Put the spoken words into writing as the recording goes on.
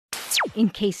in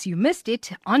case you missed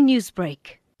it on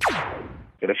Newsbreak.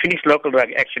 The Phoenix Local Drug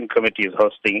Action Committee is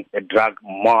hosting a drug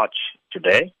march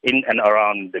today in and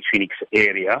around the Phoenix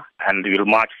area, and we will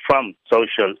march from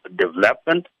social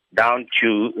development down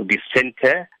to the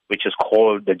center, which is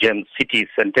called the Gem City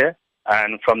Center,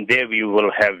 and from there we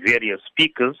will have various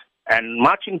speakers, and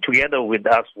marching together with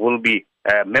us will be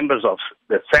members of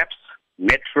the SABC,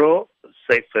 Metro,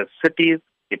 Safer Cities,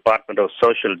 Department of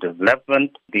Social Development,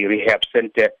 the Rehab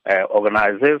Center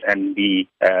organizers, and the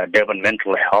Durban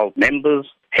Mental Health members,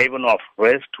 Haven of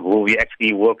Rest, who we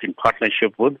actually work in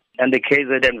partnership with, and the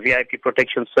KZN VIP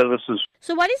Protection Services.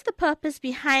 So what is the purpose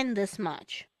behind this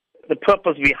march? The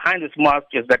purpose behind this march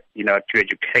is that, to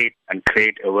educate and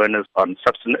create awareness on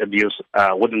substance abuse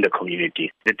within the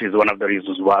community. That is one of the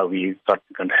reasons why we thought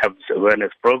we can have this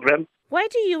awareness program. Why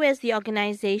do you as the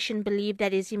organization believe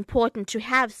that it's important to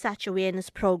have such awareness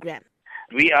program?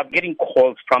 We are getting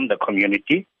calls from the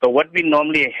community. So what we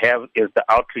normally have is the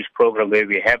outreach program where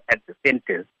we have at the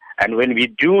centers. And when we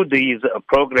do these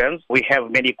programs, we have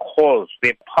many calls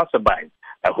where passersby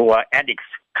who are addicts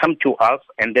come to us,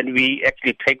 and then we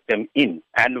actually take them in,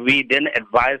 and we then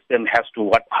advise them as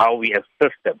to how we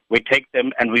assist them. We take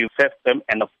them and we assess them,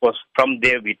 and of course from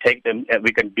there we take them.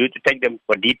 We can take them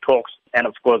for detox, and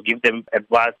of course give them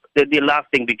advice. The last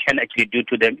thing we can actually do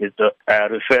to them is to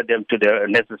refer them to the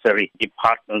necessary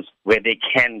departments where they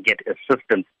can get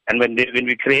assistance. And when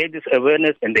we create this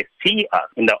awareness and they see us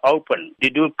in the open, they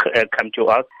do come to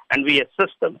us and we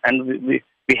assist them. And we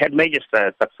had major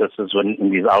successes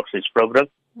in these outreach programs.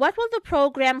 What will the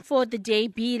program for the day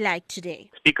be like today?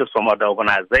 Speakers from other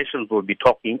organizations will be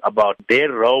talking about their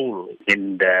role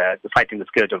in the fighting the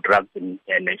scourge of drugs in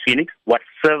Phoenix, what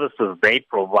services they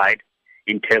provide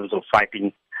in terms of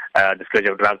fighting the scourge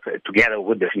of drugs together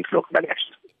with the Phoenix Local Drug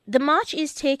Action. The march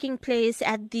is taking place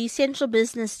at the Central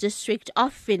Business District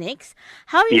of Phoenix.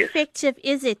 How effective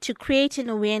is it to create an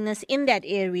awareness in that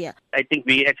area? I think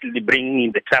we actually bring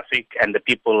in the traffic and the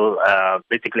people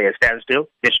basically a standstill.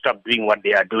 They stop doing what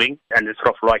they are doing and they sort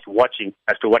of like watching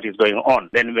as to what is going on.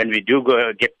 Then when we do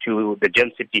get to the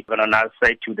Gem City, we're going to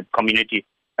say to the community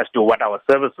as to what our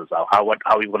services are, how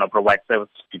we're going to provide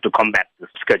services to combat the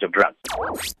scourge of drugs.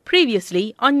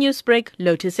 Previously on Newsbreak,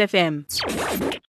 Lotus FM.